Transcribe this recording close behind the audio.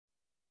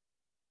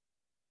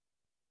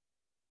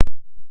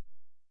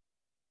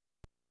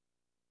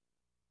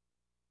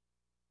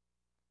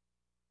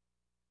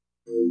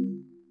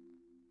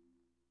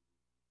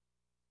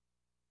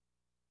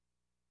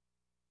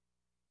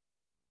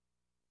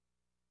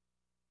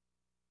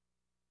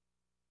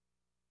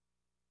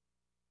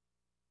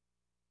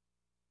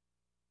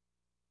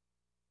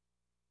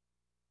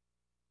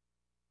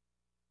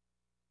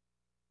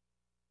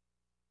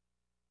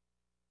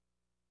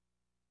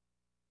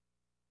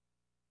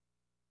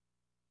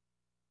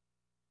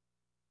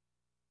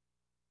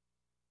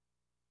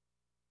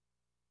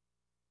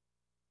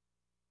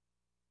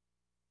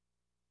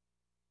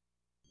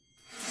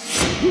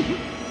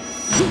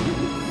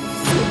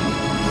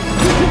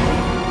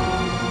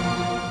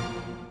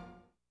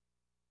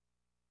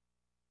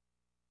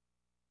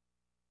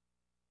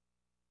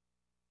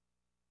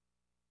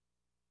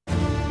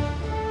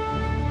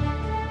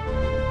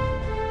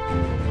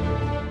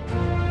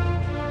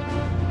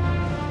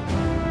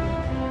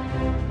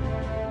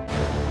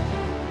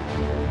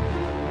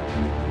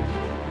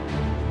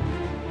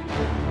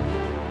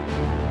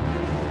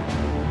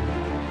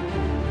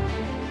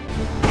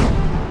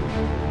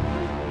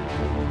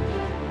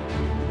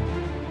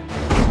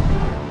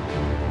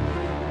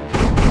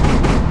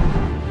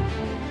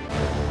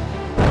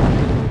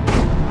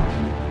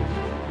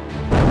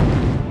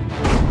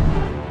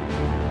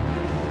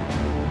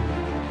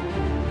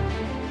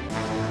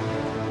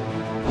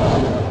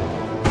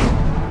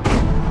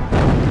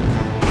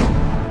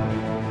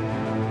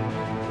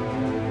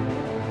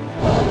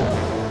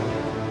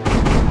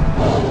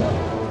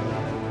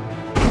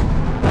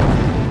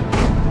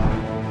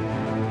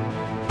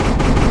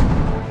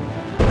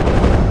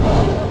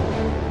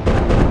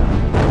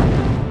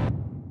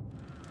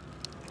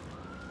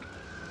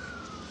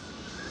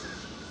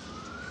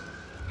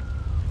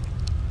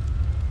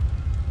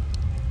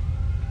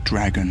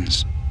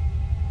Dragons.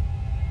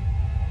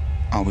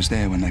 I was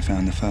there when they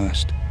found the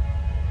first.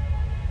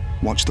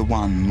 Watched the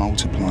one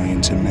multiply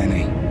into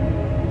many.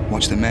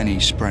 Watched the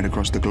many spread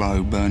across the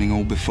globe, burning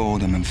all before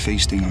them and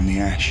feasting on the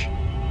ash.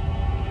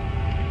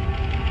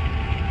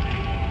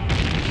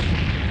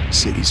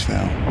 Cities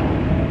fell.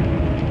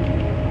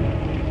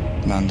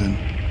 London,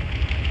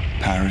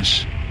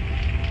 Paris,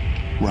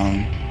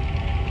 Rome.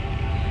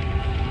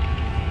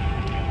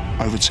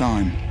 Over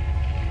time,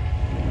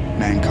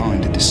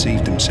 mankind had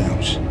deceived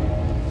themselves,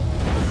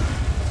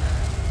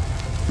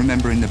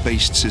 remembering the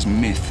beasts as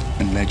myth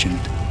and legend.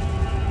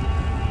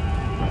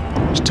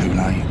 It was too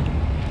late.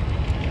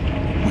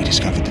 We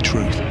discovered the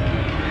truth.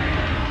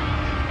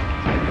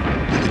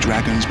 That the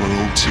dragons were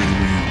all too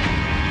real.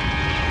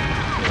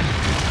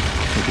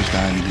 It was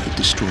they that had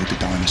destroyed the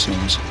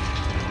dinosaurs,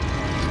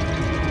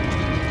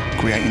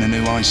 creating a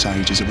new ice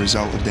age as a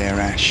result of their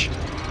ash.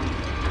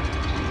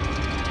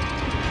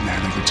 And now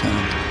they've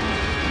returned.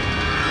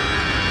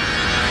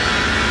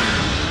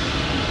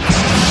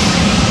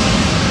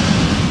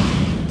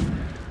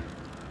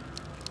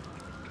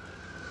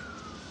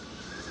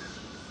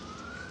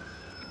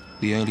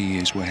 The early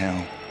years were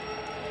hell.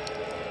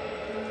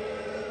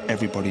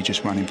 Everybody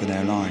just running for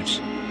their lives.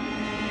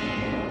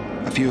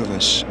 A few of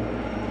us,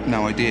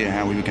 no idea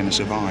how we were going to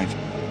survive,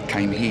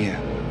 came here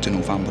to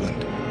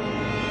Northumberland.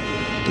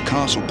 The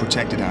castle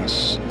protected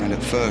us, and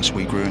at first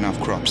we grew enough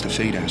crops to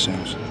feed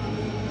ourselves.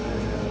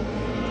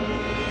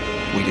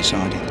 We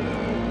decided,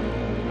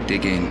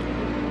 dig in,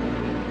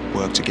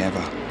 work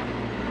together,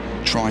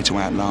 try to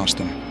outlast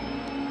them.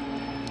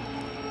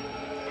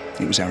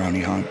 It was our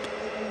only hope.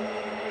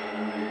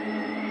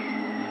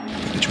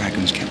 But the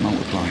dragons kept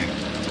multiplying,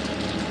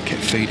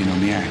 kept feeding on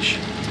the ash.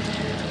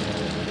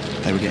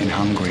 They were getting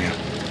hungrier,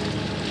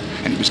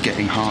 and it was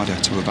getting harder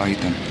to evade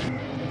them.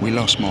 We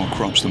lost more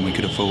crops than we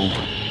could afford,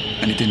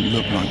 and it didn't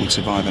look like we'd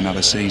survive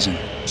another season.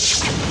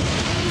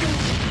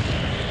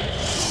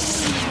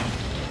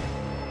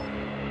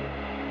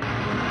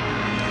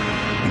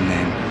 And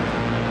then,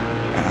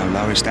 at our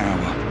lowest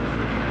hour,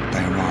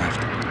 they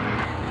arrived.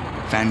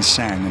 Van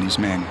Sang and his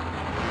men,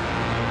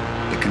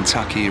 the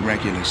Kentucky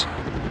Irregulars.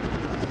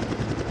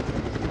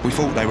 We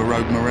thought they were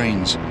rogue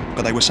Marines,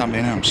 but they were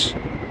something else.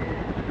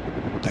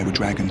 They were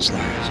dragon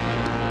slayers.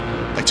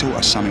 They taught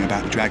us something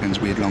about the dragons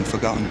we had long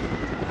forgotten.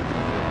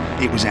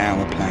 It was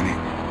our planet,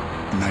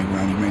 and they were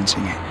only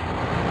renting it.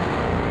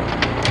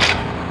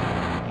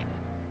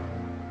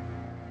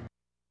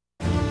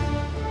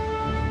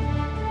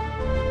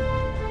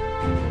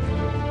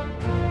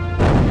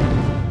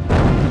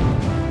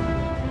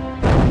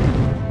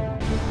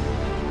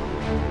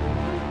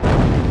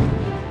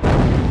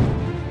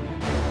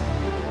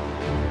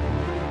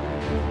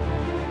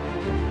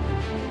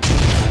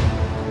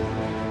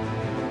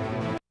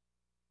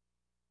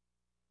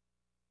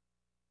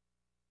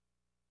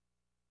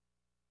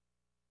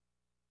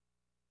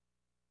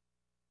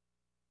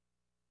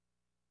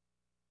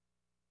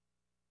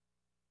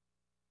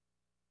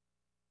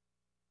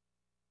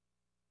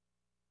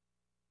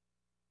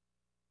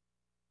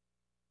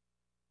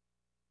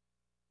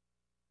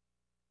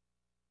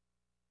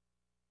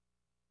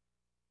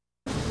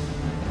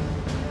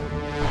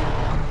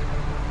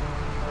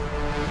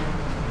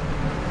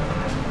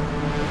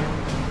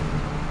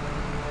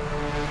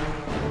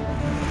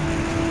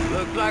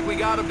 Like we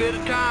got a bit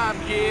of time,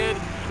 kid.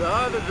 The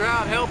others are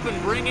out helping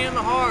bring in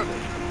the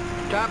harvest.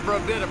 Time for a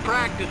bit of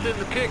practice in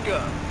the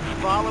pickup.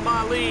 Follow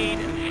my lead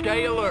and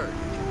stay alert.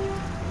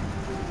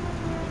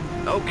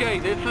 Okay,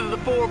 this is the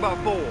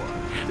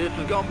 4x4. This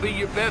is gonna be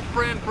your best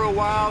friend for a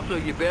while, so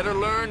you better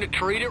learn to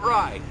treat it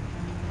right.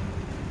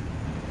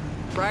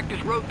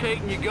 Practice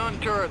rotating your gun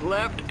turret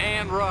left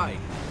and right.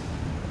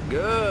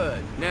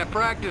 Good. Now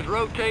practice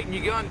rotating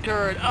your gun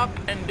turret up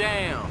and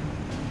down.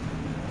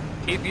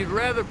 If you'd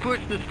rather push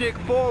the stick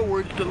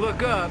forwards to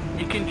look up,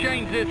 you can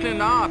change this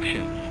into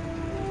options.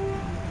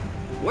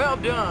 Well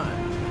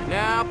done.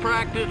 Now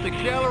practice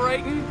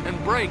accelerating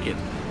and braking.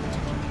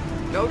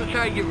 Notice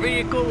how your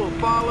vehicle will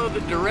follow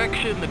the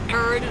direction the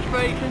turret is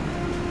facing?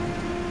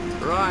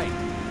 Right.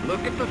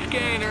 Look at the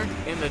scanner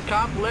in the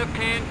top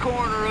left-hand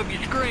corner of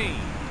your screen.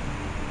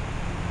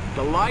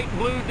 The light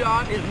blue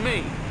dot is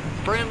me.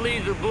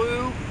 Friendlies are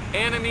blue,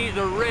 enemies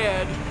are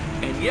red,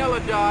 and yellow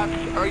dots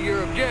are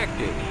your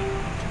objectives.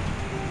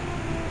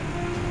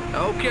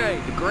 Okay,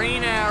 the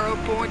green arrow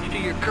points to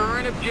your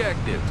current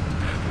objective.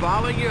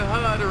 Follow your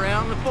HUD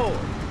around the fort.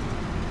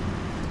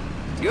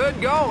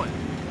 Good going.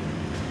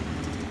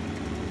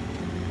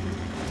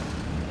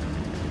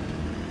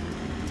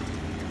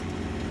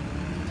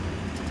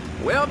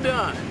 Well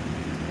done.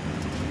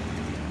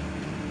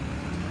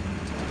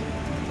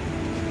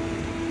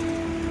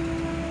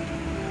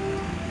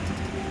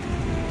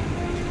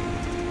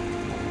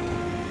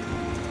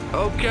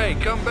 Okay,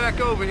 come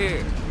back over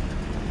here.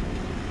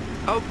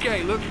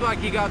 Okay, looks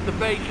like you got the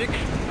basics.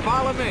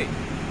 Follow me.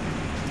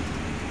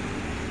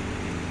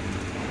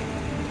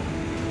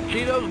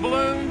 See those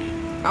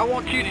balloons? I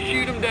want you to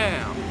shoot them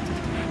down.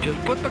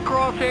 Just put the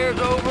crosshairs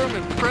over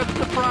them and press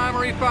the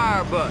primary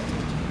fire button.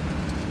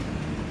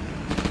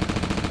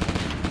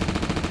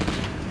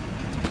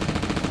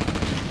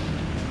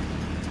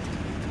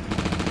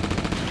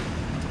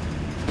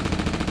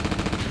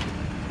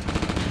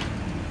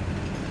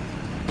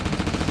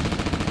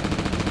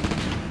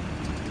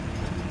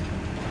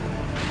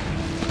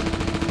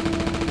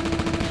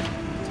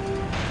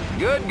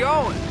 Good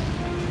going.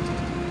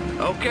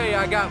 Okay,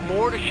 I got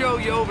more to show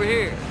you over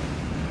here.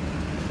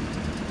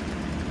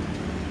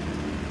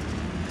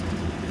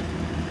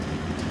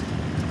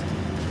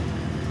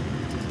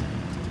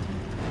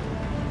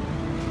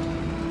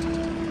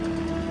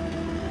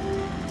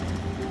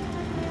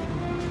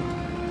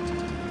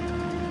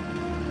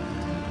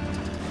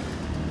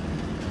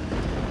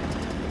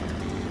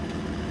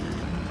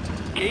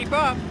 Keep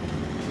up.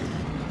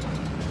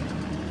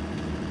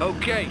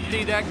 Okay,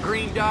 see that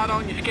green dot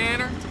on your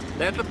scanner?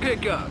 That's a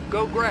pickup.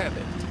 Go grab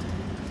it.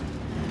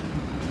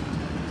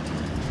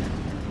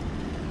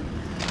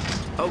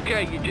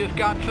 Okay, you just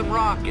got some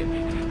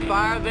rockets.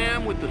 Fire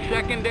them with the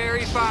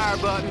secondary fire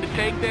button to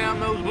take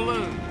down those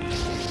balloons.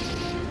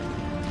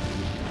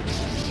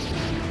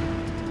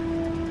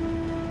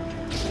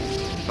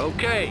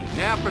 Okay,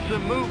 now for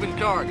some moving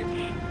targets.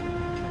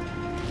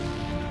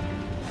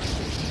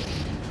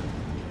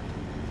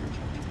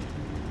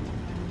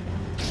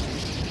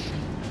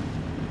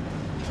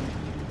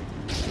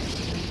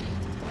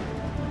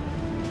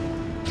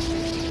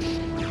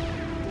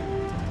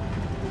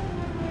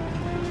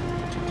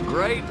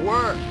 Great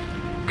work.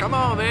 Come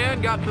on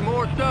then, got some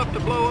more stuff to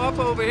blow up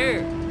over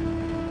here.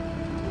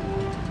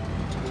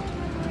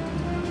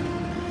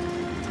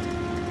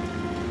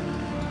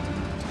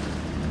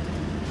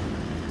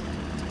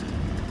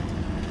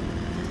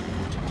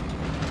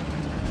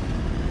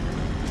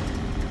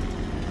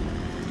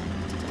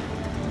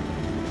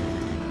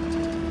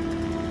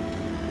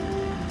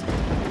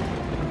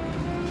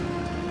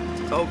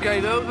 Okay,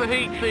 those are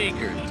heat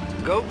seekers.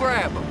 Go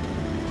grab them.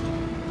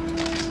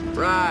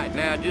 Right,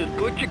 now just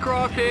put your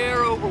crosshair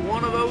over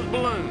one of those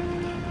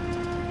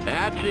balloons.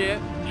 That's it.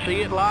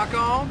 See it lock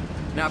on?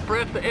 Now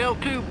press the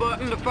L2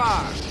 button to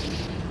fire.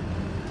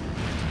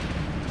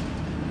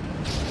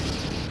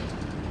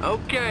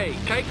 Okay,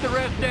 take the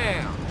rest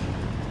down.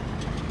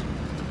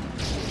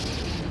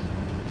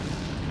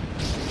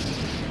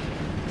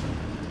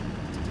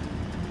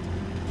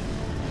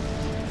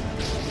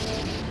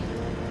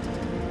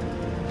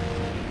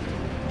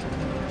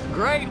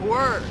 Great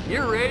work.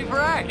 You're ready for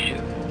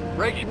action.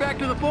 Race you back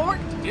to the fort,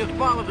 just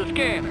follow the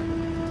scanner.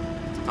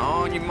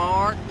 On your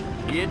mark,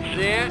 get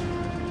set,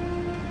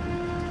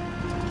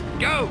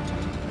 go!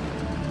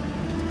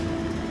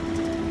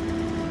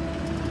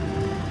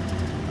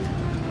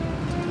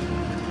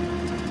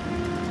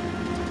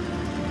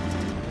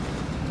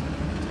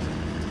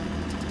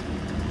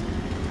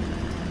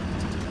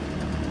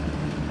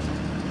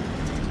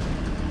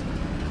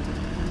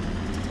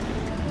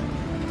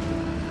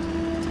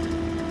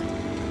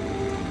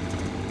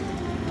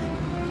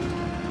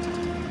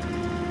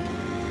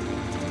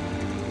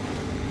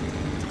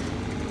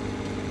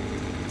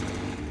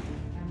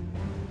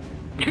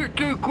 You're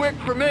too quick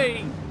for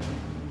me.